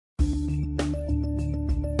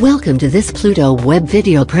Welcome to this PLUTO web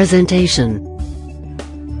video presentation.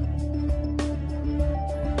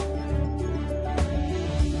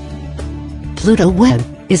 PLUTO Web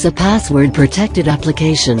is a password-protected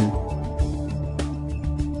application.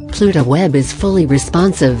 PLUTO Web is fully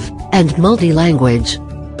responsive and multi-language.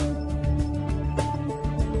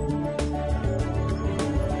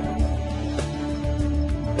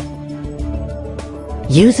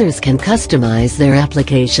 Users can customize their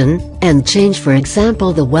application and change, for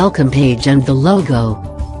example, the welcome page and the logo.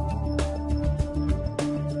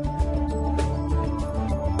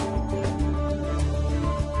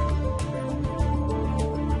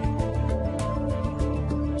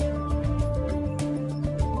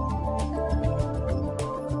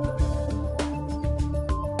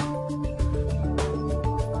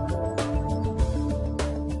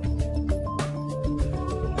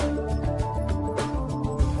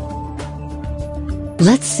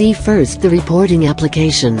 Let's see first the reporting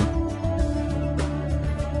application.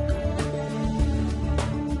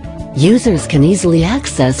 Users can easily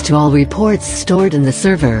access to all reports stored in the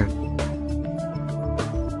server.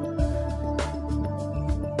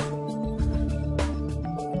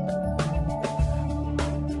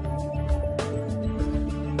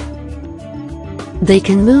 They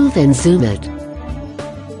can move and zoom it.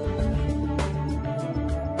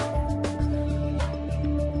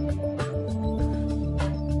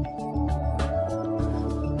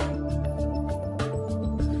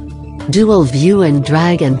 Dual view and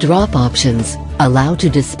drag and drop options allow to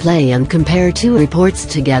display and compare two reports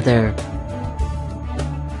together.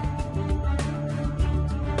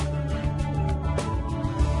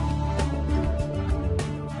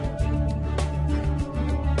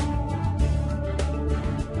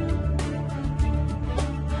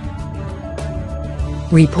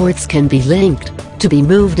 Reports can be linked to be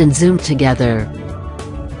moved and zoomed together.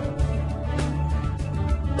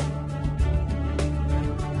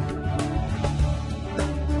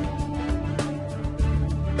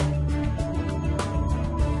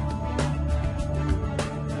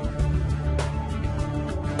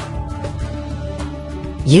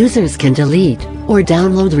 Users can delete or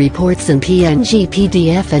download reports in PNG,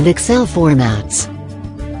 PDF, and Excel formats.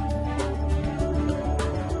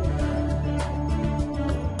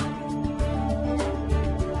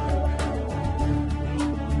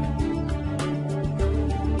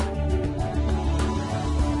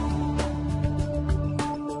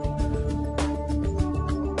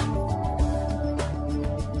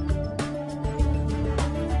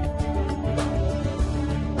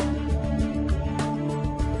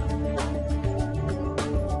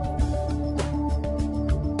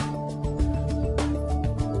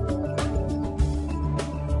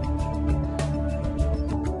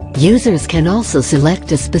 Users can also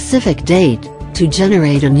select a specific date to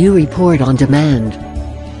generate a new report on demand.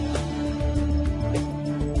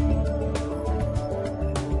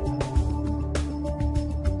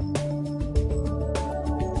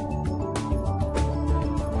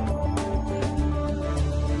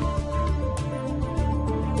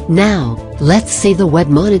 Now, let's see the web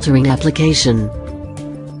monitoring application.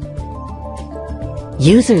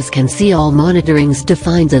 Users can see all monitorings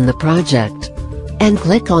defined in the project and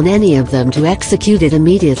click on any of them to execute it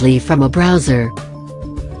immediately from a browser.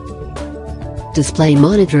 Display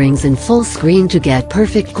monitorings in full screen to get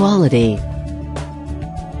perfect quality.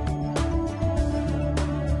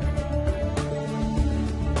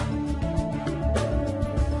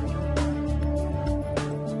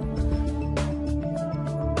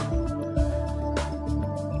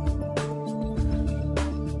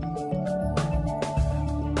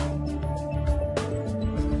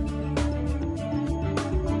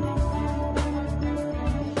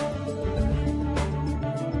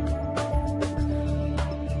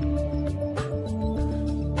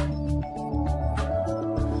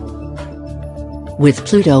 With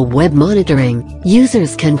PLUTO Web Monitoring,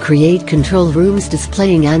 users can create control rooms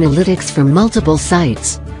displaying analytics from multiple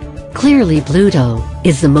sites. Clearly, PLUTO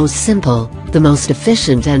is the most simple, the most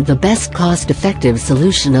efficient, and the best cost-effective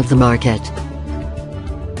solution of the market.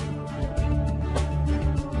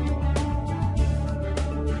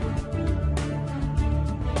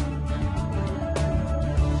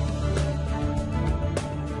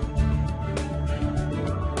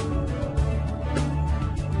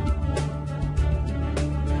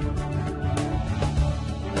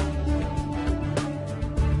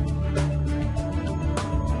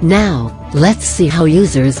 Now, let's see how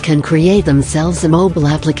users can create themselves a mobile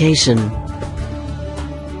application.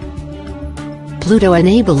 PLUTO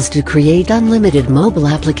enables to create unlimited mobile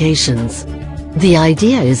applications. The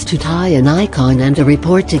idea is to tie an icon and a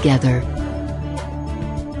report together.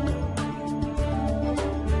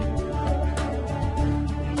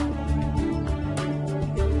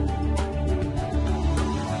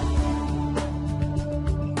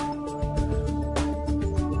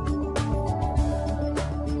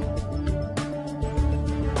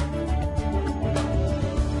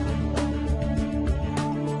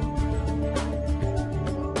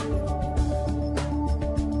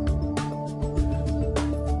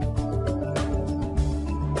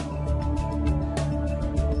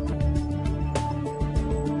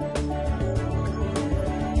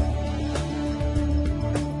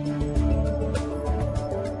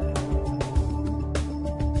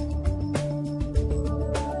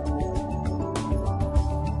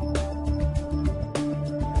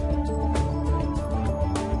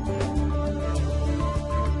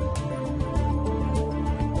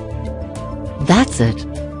 That's it.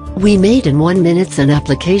 We made in 1 minute an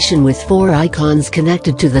application with 4 icons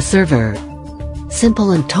connected to the server.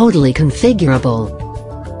 Simple and totally configurable.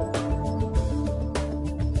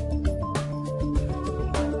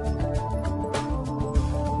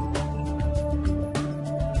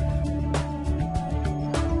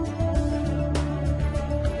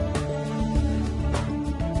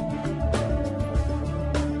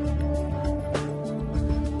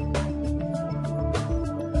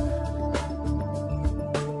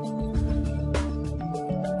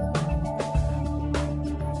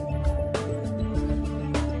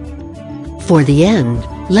 For the end,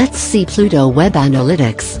 let's see PLUTO Web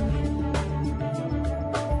Analytics.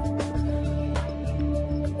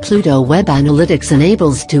 PLUTO Web Analytics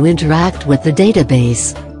enables to interact with the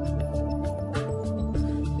database.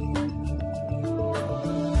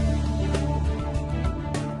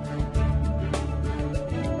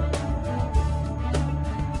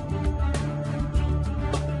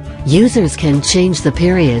 Users can change the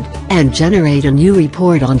period and generate a new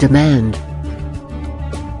report on demand.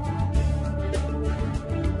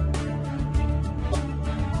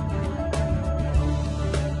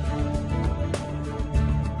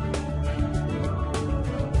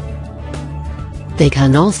 They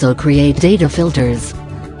can also create data filters.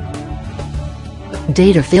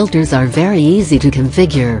 Data filters are very easy to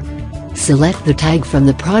configure. Select the tag from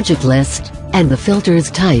the project list, and the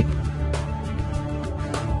filter's type.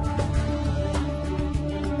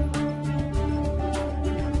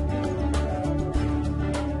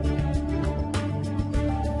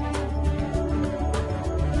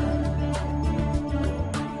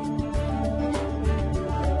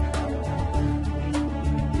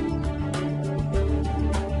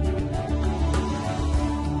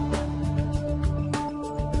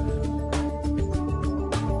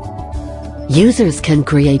 Users can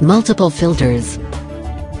create multiple filters.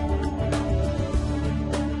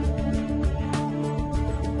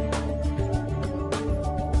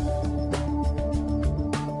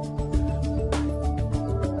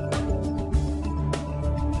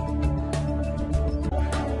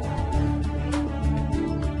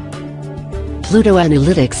 PLUTO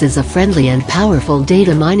Analytics is a friendly and powerful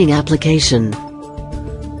data mining application.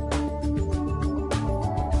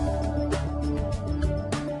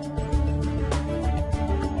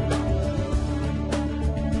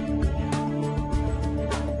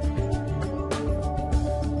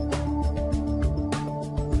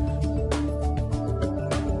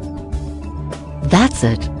 That's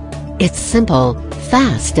it. It's simple,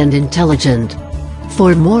 fast and intelligent.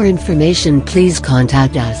 For more information, please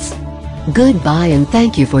contact us. Goodbye and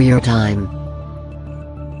thank you for your time.